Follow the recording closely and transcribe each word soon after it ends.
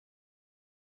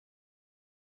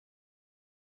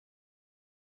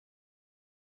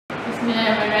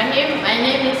Bismillahirrahmanirrahim. My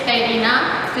name is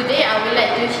Khairina. Today I would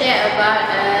like to share about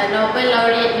Nobel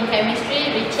laureate in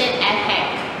chemistry, Richard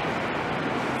Al-Khakim.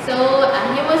 So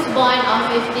he was born on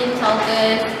 15th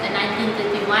August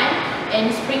 1931 in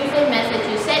Springfield,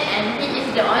 Massachusetts, and he is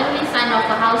the only son of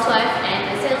a housewife and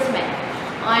a salesman.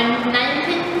 On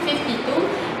 1952,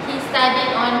 he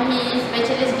studied on his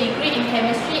bachelor's degree in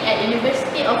chemistry at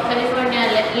University of California,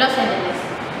 Los Angeles.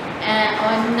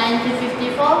 On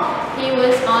 1954, he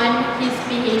was on his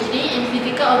PhD in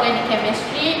physical organic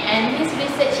chemistry, and his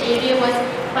research area was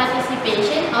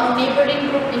participation of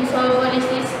neighboring group in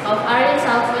solubilities of aryl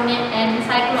sulfonate and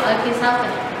cycloalkyl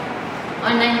sulfonate.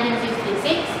 On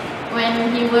 1956, when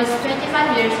he was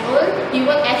 25 years old, he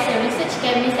worked as a research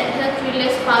chemist at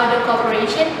Hercules Powder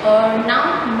Corporation, or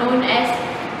now known as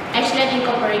Ashland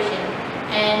Incorporation.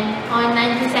 And on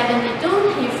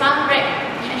 1972, he found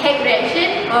Hech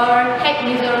reaction or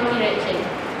Hech-Mizuroki reaction.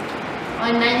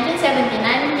 On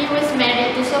 1979, he was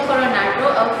married to Socorro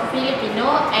Nardo, a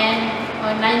Filipino, and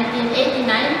on 1989,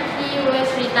 he was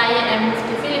retired and moved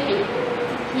to Philippines.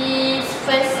 His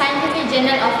first scientific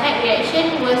journal of Hech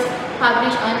reaction was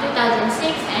published on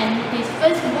 2006, and his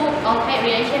first book of Hech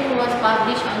reaction was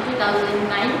published on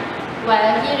 2009,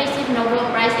 while he received Nobel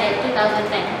Prize at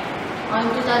 2010. On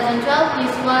 2012,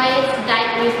 his wife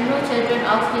died with no children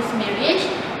of his marriage,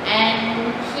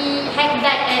 and Hech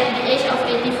died at the age of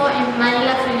 84 in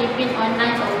Manila, Philippines on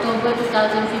 9th October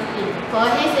 2015. For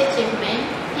his achievement,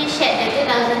 he shared the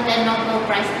 2010 Nobel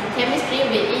Prize in Chemistry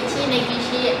with Ichi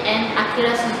Negishi and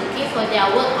Akira Suzuki for their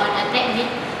work on a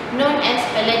technique known as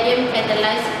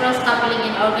palladium-catalyzed cross-coupling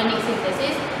in organic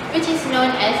synthesis, which is known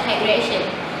as Hech reaction.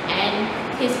 And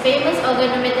his famous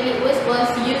organometallic was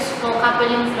used for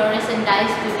coupling fluorescent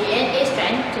dyes to DNA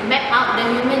strand to map out the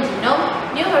human genome,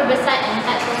 new herbicide and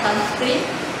sunscreen,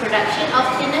 production of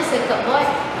thinner circuit board,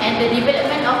 and the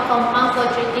development of compound for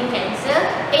treating cancer,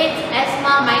 AIDS,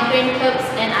 asthma, migraine, herbs,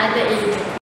 and other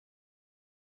illnesses.